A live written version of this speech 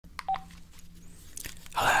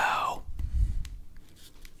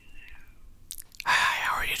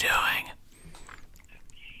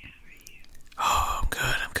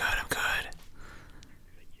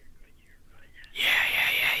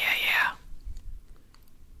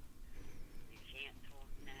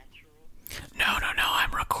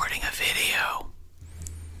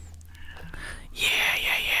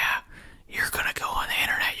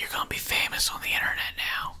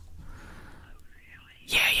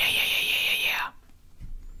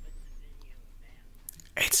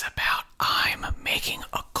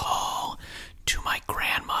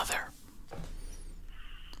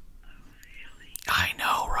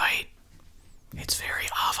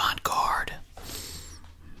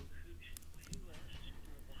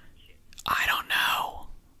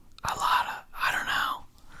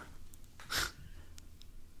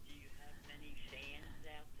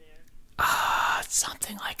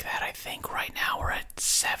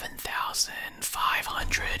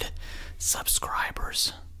1,500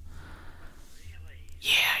 subscribers.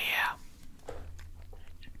 Yeah, yeah.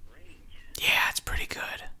 Yeah, it's pretty good.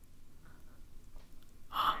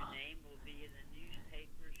 Your name will be in the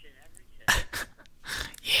newspapers and everything.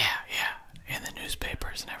 Yeah, yeah. In the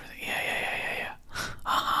newspapers and everything. Yeah, yeah, yeah, yeah, yeah.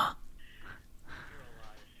 Uh-huh. You're a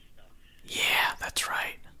lot of stuff. Yeah, that's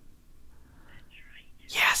right. That's right.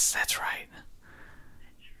 Yes, that's right.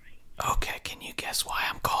 That's right. Okay, can you guess why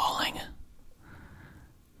I'm calling? To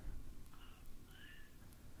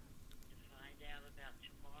find out about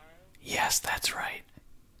tomorrow? Yes, that's right.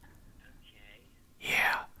 Okay.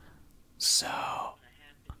 Yeah. So, What's gonna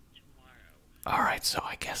happen tomorrow? alright, so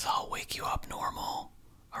I guess I'll wake you up normal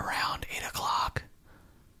around 8 o'clock.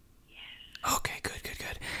 Yes. Okay, good, good,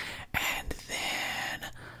 good. And then,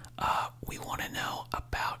 we want to know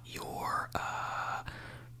about your,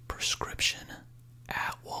 prescription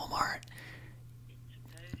at Walmart. It's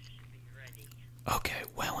supposed to be ready. Okay,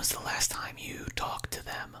 when was the last time you talked to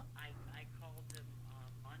them? I called them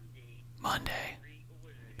on Monday. Monday.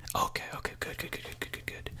 Reordered. Okay, okay, good, good, good, good, good, good,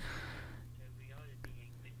 good. So we ought to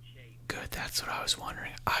be in good shape. Good, that's what I was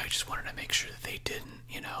wondering. I just wanted to make sure that they didn't,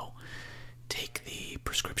 take the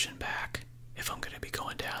prescription back if I'm going to be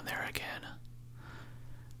going down there again.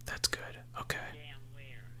 That's good. Okay. Down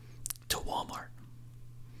where? To Walmart.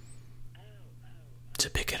 Oh. To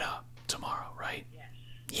pick it up tomorrow, right? Yes.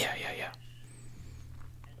 Yeah, yeah, yeah.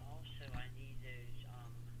 And also I need those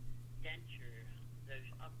those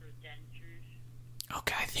upper dentures.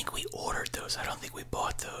 Okay, I think we ordered those. I don't think we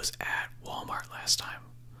bought those at Walmart last time.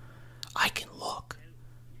 I can look.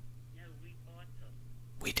 No, we bought them.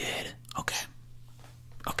 We did? Okay.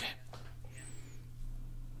 Okay.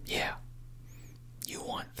 Yeah. You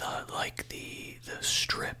want the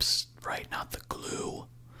strips, right? Not the glue.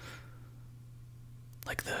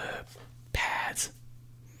 Like the pads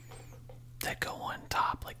that go on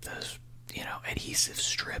top, like those, adhesive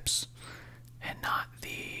strips, and not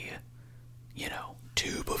the,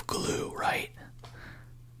 tube of glue, right?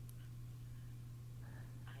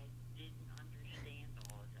 I didn't understand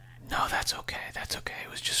all of that. No, that's okay. That's okay. It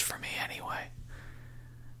was just for me anyway.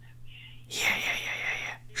 Yeah, yeah, yeah, yeah,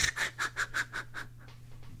 yeah.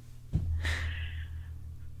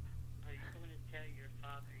 Are you going to tell your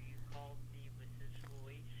father you called me with this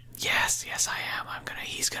voice? Yes, yes, I am.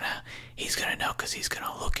 He's gonna know because he's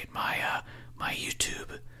gonna look at my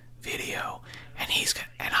YouTube video, and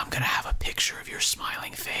I'm gonna have a picture of your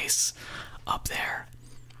smiling face up there.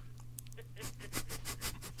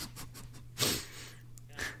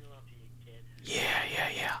 I love you, kid. Yeah, yeah,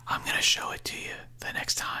 yeah. I'm gonna show it to you the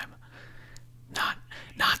next time.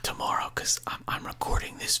 Not tomorrow, because I'm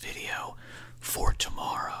recording this video for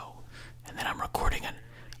tomorrow, and then I'm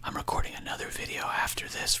recording another video after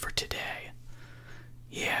this for today.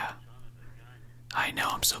 Yeah, Son of a gun. I know,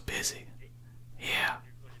 I'm so busy. Yeah,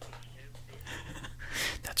 You're going to be so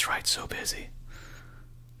busy. that's right, so busy.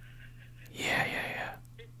 Yeah, yeah, yeah.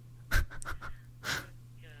 God,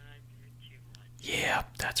 you're too much. Yeah,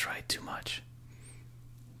 that's right, too much.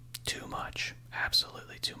 Too much.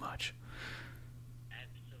 Absolutely too much.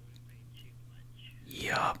 Absolutely too much.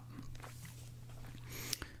 Yup.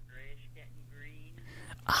 Grass getting green.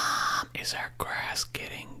 Is our grass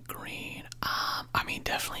getting green? I mean,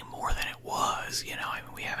 definitely more than it was,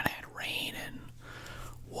 we haven't had rain in,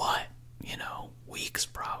 what, weeks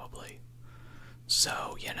probably.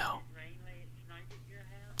 So, Did it rain last night at your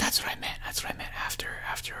house? that's what I meant,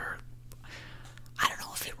 after, I don't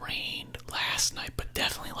know if it rained last night, but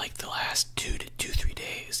definitely like the last 3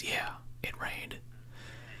 days, yeah, it rained.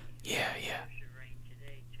 Yeah, yeah. It should rain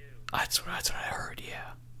today, too. That's what I heard,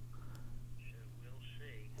 yeah. So we'll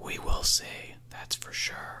see. We will see, that's for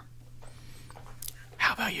sure.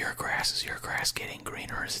 How about your grass? Is your grass getting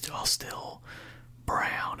green, or is it all still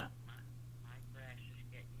brown? My grass is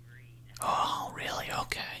getting green. Oh, really?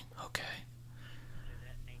 Okay, okay. So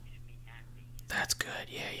that makes me happy. That's good,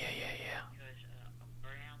 yeah, yeah, yeah, yeah. Because a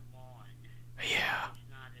brown lawn Yeah, is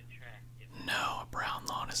not attractive. no, a brown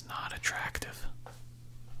lawn is not attractive.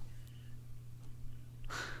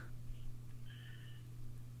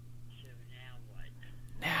 So now what?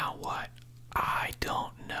 Now what? I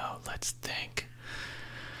don't know. Let's think.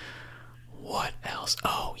 What else?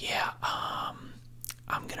 Oh, yeah,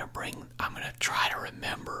 I'm gonna try to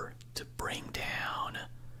remember to bring down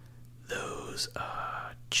those,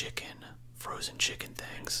 frozen chicken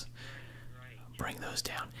things. Right. Bring those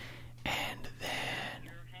down. And then,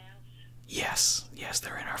 Your house? yes,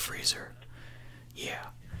 they're in our freezer. Yeah.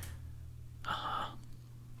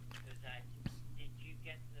 Did you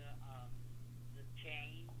get the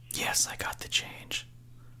change? Yes, I got the change.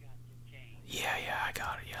 Got the change. Yeah, I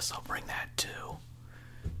got it. Yes, I'll bring that too.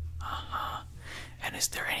 Uh-huh. And is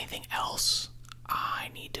there anything else I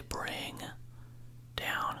need to bring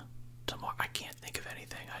down tomorrow? I can't think of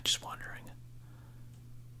anything. I'm just wondering.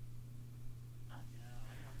 No,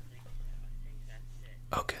 I don't think so. I think that's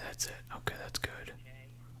it. Okay, that's it. Okay, that's good.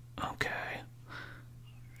 Okay? Okay.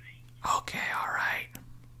 Alright. Okay, alright.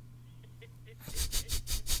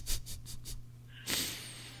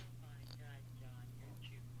 Oh my God, John, you're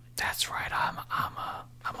too much. That's right. I'm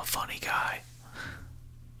a funny guy.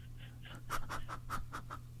 How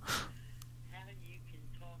you can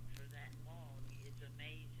talk for that long is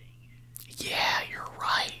amazing. Yeah, you're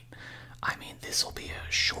right. I mean, this will be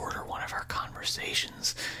a shorter one of our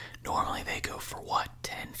conversations. Normally they go for what,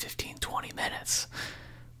 10, 15, 20 minutes.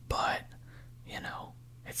 But, you know,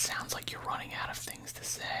 it sounds like you're running out of things to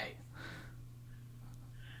say.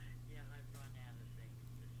 Yeah, I've run out of things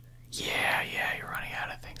to say. Yeah, you're running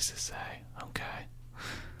out of things to say. Okay.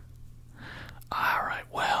 Alright,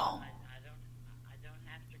 well. I don't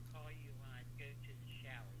have to call you when I go to the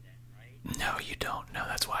shower then, right? No, you don't. No,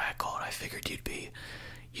 that's why I called. I figured you'd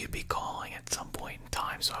be calling at some point in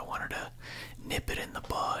time, so I wanted to nip it in the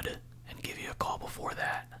bud and give you a call before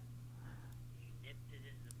that. You nipped it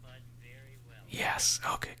in the bud very well. Yes.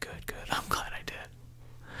 Okay, good. I'm glad I did.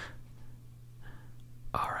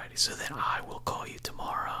 Alrighty, so then I will call you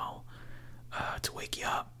tomorrow to wake you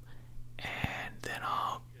up, and then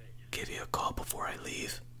I'll give you a call before I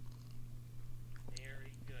leave.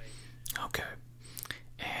 Very good. Okay.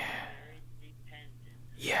 And Very dependent.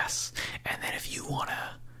 yes, and then if you want to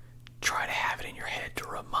try to have it in your head to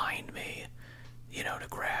remind me, you know, to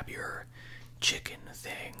grab your chicken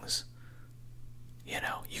things, you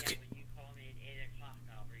know, you could. When you call me at 8 o'clock,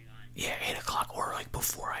 I'll remind you. Yeah, 8 o'clock, or like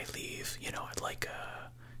before I leave, you know, at like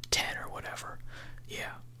 10 or whatever.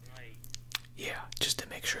 Yeah, Right. yeah, just to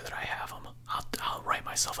make sure that I have them. I'll write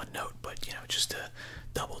myself a note, but, you know, just to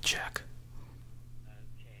double check.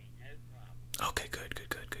 Okay, no problem. Okay, good.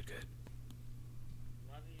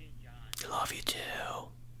 Love you, John. Love you too.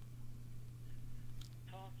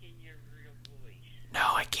 Talk in your real voice.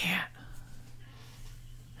 No, I can't.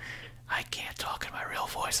 I can't talk in my real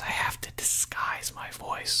voice. I have to disguise my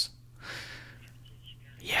voice.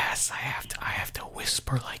 Yes, I have to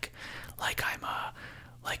whisper like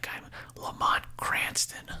I'm Lamont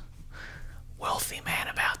Cranston, wealthy man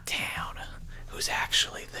about town, who's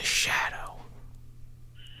actually the Shadow.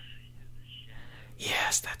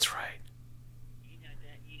 Yes, that's right. You know,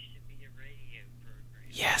 that used to be a radio program.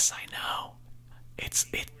 Yes, I know. It.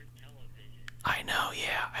 Before television. I know.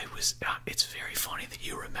 Yeah, I was. It's very funny that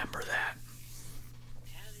you remember that.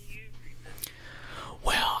 How do you remember?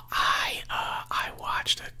 Well, I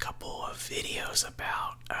watched a couple of videos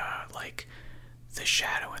about like the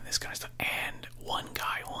Shadow and this kind of stuff, and one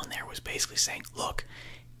guy on there was basically saying, look,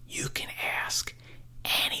 you can ask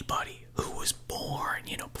anybody who was born,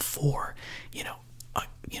 you know, before,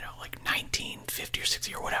 like 1950 or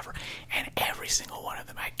 60 or whatever, and every single one of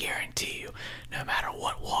them, I guarantee you, no matter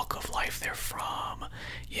what walk of life they're from,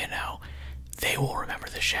 you know, they will remember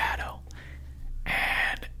the Shadow.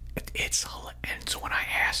 And and so when I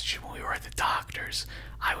asked you when we were at the doctor's,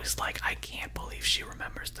 I was like, I can't believe she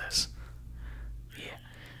remembers this. Yeah,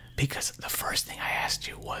 because the first thing I asked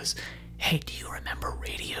you was, hey, do you remember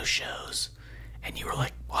radio shows? And you were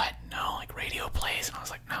like, what? No, like radio plays? And I was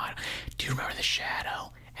like, no, I don't. Do you remember the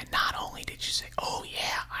Shadow? And not only did you say, oh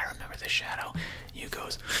yeah, I remember the Shadow, you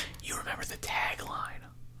goes, you remember the tagline,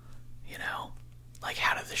 you know? Like,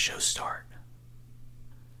 how did the show start?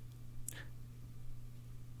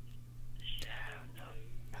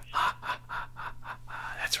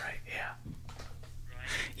 That's right, yeah. Right?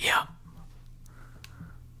 Yep,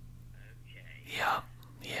 Okay. yep,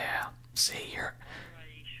 yeah. See, you're.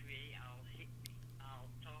 Alrighty, sweetie. I'll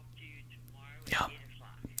talk to you tomorrow at Yep. 8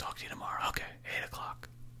 o'clock. Talk to you tomorrow. Okay, 8 o'clock.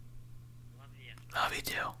 Love you. Love you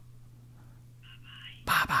too.